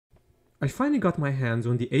I finally got my hands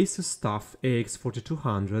on the ASUS TUF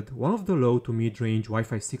AX4200, one of the low to mid-range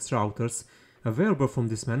Wi-Fi 6 routers available from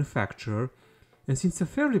this manufacturer, and since a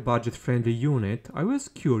fairly budget-friendly unit, I was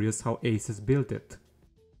curious how ASUS built it.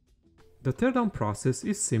 The teardown process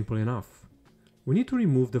is simple enough. We need to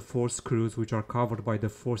remove the 4 screws which are covered by the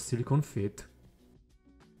 4 silicone feet.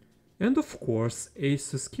 And of course,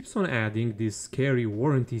 ASUS keeps on adding these scary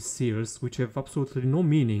warranty seals which have absolutely no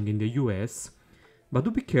meaning in the US, but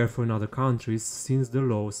do be careful in other countries since the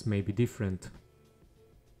laws may be different.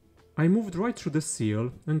 I moved right through the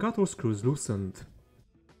seal and got all screws loosened.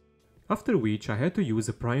 After which I had to use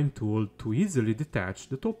a prying tool to easily detach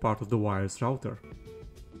the top part of the wireless router.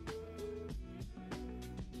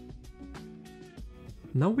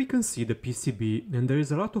 Now we can see the PCB and there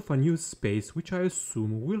is a lot of unused space which I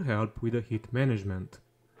assume will help with the heat management.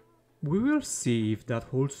 We will see if that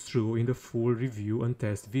holds true in the full review and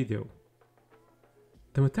test video.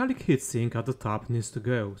 The metallic heatsink at the top needs to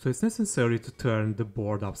go, so it's necessary to turn the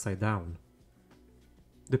board upside down.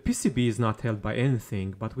 The PCB is not held by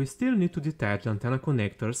anything, but we still need to detach the antenna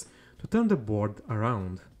connectors to turn the board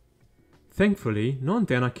around. Thankfully, no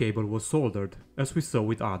antenna cable was soldered, as we saw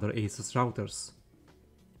with other ASUS routers.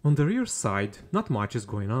 On the rear side, not much is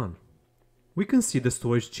going on. We can see the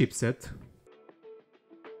storage chipset,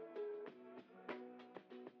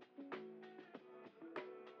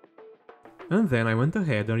 and then I went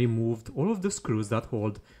ahead and removed all of the screws that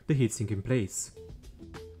hold the heatsink in place.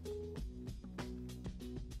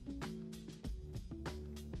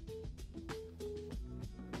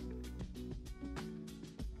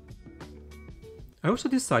 I also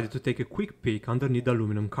decided to take a quick peek underneath the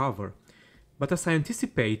aluminum cover, but as I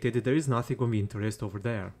anticipated, there is nothing of interest over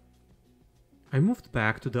there. I moved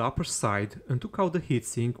back to the upper side and took out the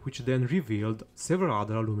heatsink, which then revealed several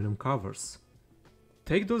other aluminum covers.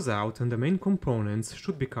 Take those out and the main components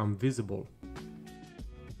should become visible.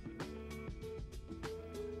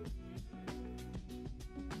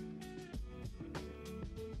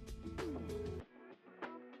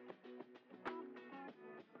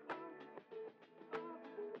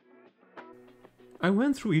 I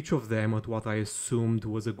went through each of them at what I assumed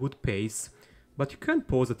was a good pace, but you can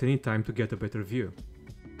pause at any time to get a better view.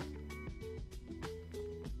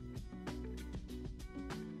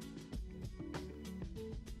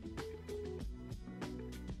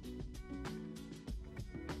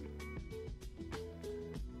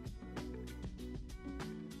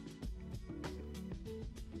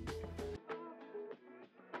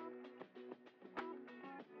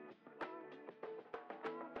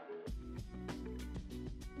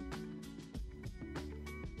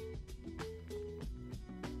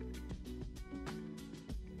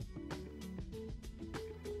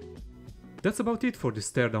 That's about it for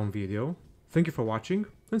this teardown video. Thank you for watching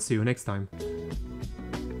and see you next time.